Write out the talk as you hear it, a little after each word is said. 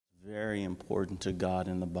very important to God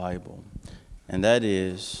in the Bible, and that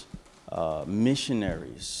is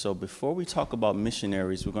missionaries. So before we talk about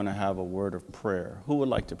missionaries, we're going to have a word of prayer. Who would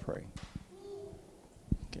like to pray?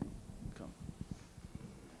 Okay, come.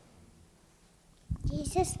 In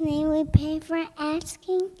Jesus' name we pray for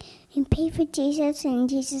asking and pray for Jesus. In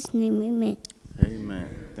Jesus' name, amen.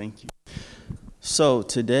 Amen. Thank you. So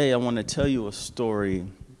today I want to tell you a story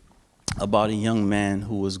about a young man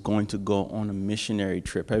who was going to go on a missionary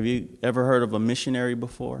trip. Have you ever heard of a missionary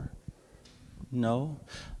before? No?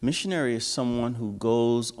 Missionary is someone who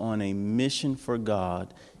goes on a mission for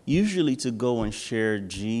God, usually to go and share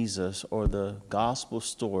Jesus or the gospel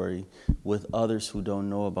story with others who don't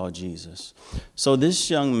know about Jesus. So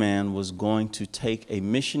this young man was going to take a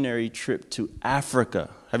missionary trip to Africa.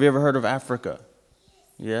 Have you ever heard of Africa?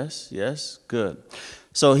 Yes, yes, good.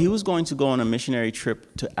 So he was going to go on a missionary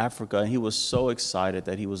trip to Africa, and he was so excited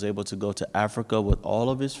that he was able to go to Africa with all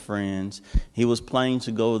of his friends. He was planning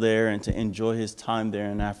to go there and to enjoy his time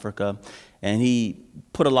there in Africa, and he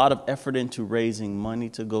put a lot of effort into raising money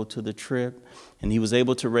to go to the trip, and he was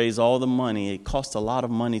able to raise all the money. It cost a lot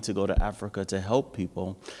of money to go to Africa to help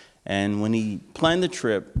people, and when he planned the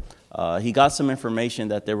trip, he got some information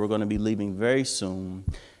that they were going to be leaving very soon,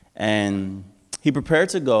 and he prepared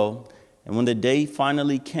to go. And when the day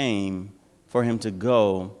finally came for him to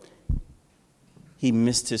go, he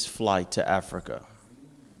missed his flight to Africa.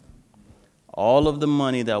 All of the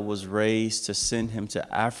money that was raised to send him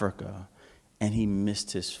to Africa, and he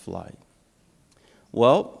missed his flight.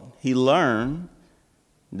 Well, he learned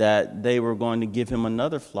that they were going to give him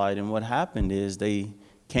another flight, and what happened is they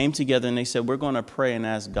came together and they said, we're going to pray and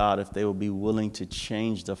ask God if they will be willing to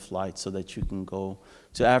change the flight so that you can go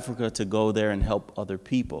to Africa to go there and help other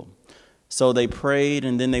people. So they prayed,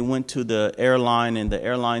 and then they went to the airline, and the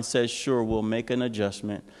airline said, sure, we'll make an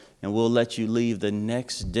adjustment, and we'll let you leave the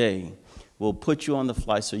next day. We'll put you on the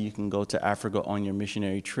flight so you can go to Africa on your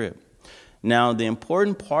missionary trip. Now, the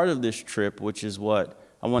important part of this trip, which is what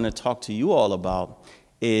I want to talk to you all about,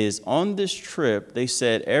 is on this trip, they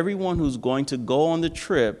said everyone who's going to go on the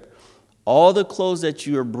trip, all the clothes that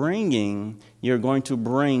you're bringing, you're going to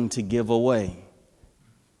bring to give away.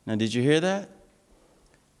 Now, did you hear that?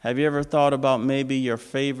 Have you ever thought about maybe your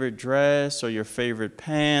favorite dress or your favorite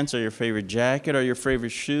pants or your favorite jacket or your favorite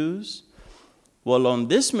shoes? Well, on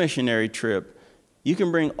this missionary trip, you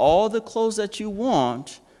can bring all the clothes that you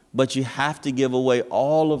want, but you have to give away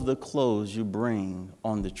all of the clothes you bring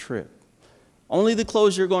on the trip. Only the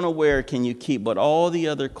clothes you're going to wear can you keep, but all the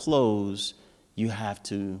other clothes you have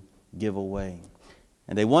to give away.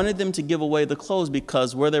 And they wanted them to give away the clothes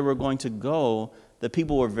because where they were going to go, the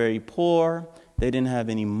people were very poor. They didn't have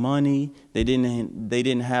any money. They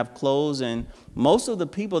didn't have clothes. And most of the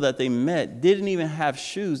people that they met didn't even have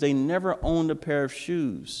shoes. They never owned a pair of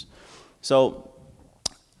shoes. So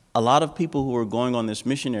a lot of people who were going on this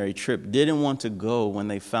missionary trip didn't want to go when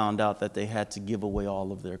they found out that they had to give away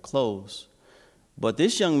all of their clothes. But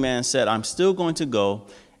this young man said, I'm still going to go.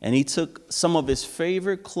 And he took some of his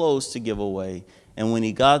favorite clothes to give away. And when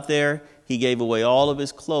he got there, he gave away all of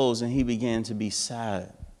his clothes, and he began to be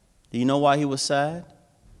sad. Do you know why he was sad?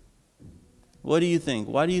 What do you think?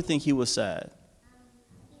 Why do you think he was sad?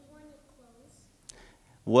 He wanted clothes.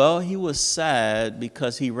 Well, he was sad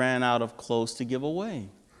because he ran out of clothes to give away.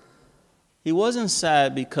 He wasn't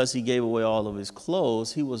sad because he gave away all of his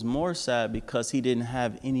clothes. He was more sad because he didn't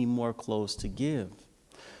have any more clothes to give.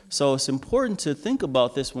 So it's important to think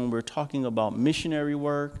about this when we're talking about missionary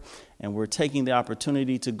work and we're taking the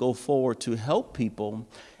opportunity to go forward to help people.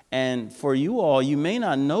 And for you all, you may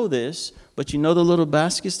not know this, but you know the little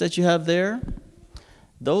baskets that you have there?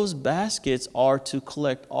 Those baskets are to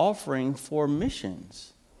collect offering for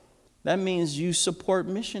missions. That means you support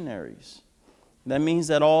missionaries. That means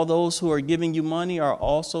that all those who are giving you money are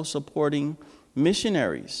also supporting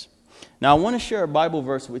missionaries. Now, I want to share a Bible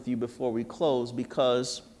verse with you before we close,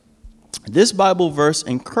 because this Bible verse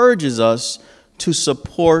encourages us to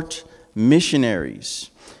support missionaries.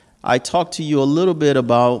 I talked to you a little bit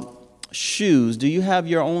about shoes. Do you have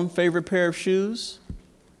your own favorite pair of shoes?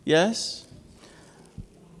 Yes?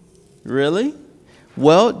 Really?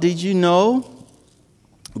 Well, did you know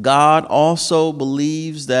God also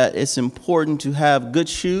believes that it's important to have good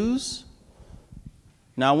shoes?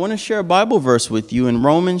 Now, I want to share a Bible verse with you in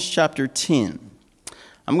Romans chapter 10.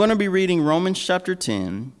 I'm going to be reading Romans chapter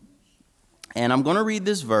 10, and I'm going to read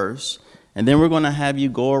this verse. And then we're going to have you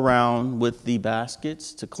go around with the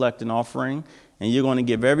baskets to collect an offering. And you're going to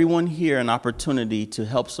give everyone here an opportunity to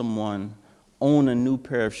help someone own a new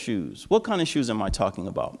pair of shoes. What kind of shoes am I talking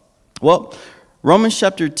about? Well, Romans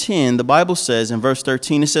chapter 10, the Bible says in verse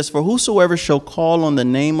 13, it says, "For whosoever shall call on the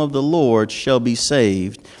name of the Lord shall be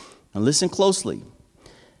saved." Now listen closely.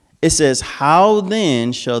 It says, "How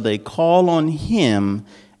then shall they call on him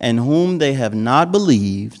in whom they have not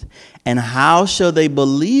believed? And how shall they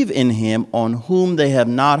believe in him on whom they have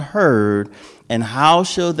not heard? And how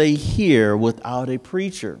shall they hear without a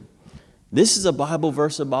preacher?" This is a Bible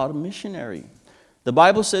verse about a missionary. The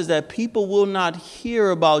Bible says that people will not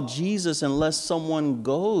hear about Jesus unless someone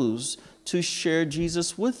goes to share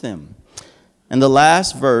Jesus with them. And the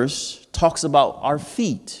last verse talks about our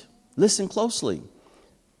feet. Listen closely.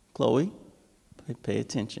 Chloe, pay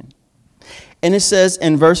attention. And it says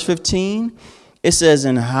in verse 15, it says,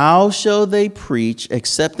 "And how shall they preach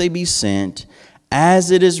except they be sent?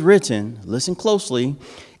 As it is written," listen closely,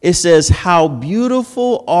 it says, "How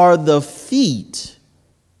beautiful are the feet."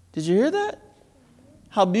 Did you hear that?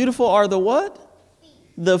 How beautiful are the what?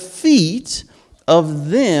 The feet of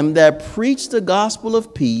them that preach the gospel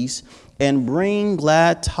of peace and bring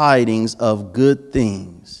glad tidings of good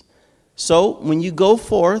things. So when you go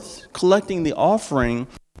forth collecting the offering,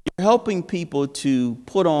 you're helping people to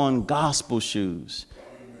put on gospel shoes.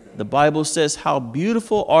 The Bible says, "How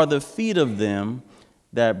beautiful are the feet of them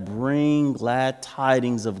that bring glad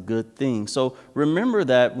tidings of good things." So remember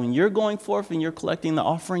that when you're going forth and you're collecting the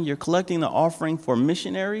offering for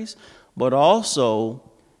missionaries, but also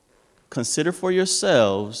consider for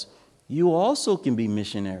yourselves, you also can be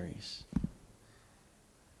missionaries.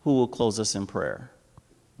 Who will close us in prayer?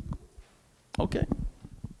 Okay.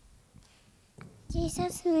 In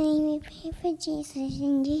Jesus' name we pray for Jesus.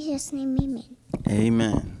 In Jesus' name, amen.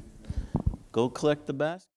 Amen. Go collect the basket.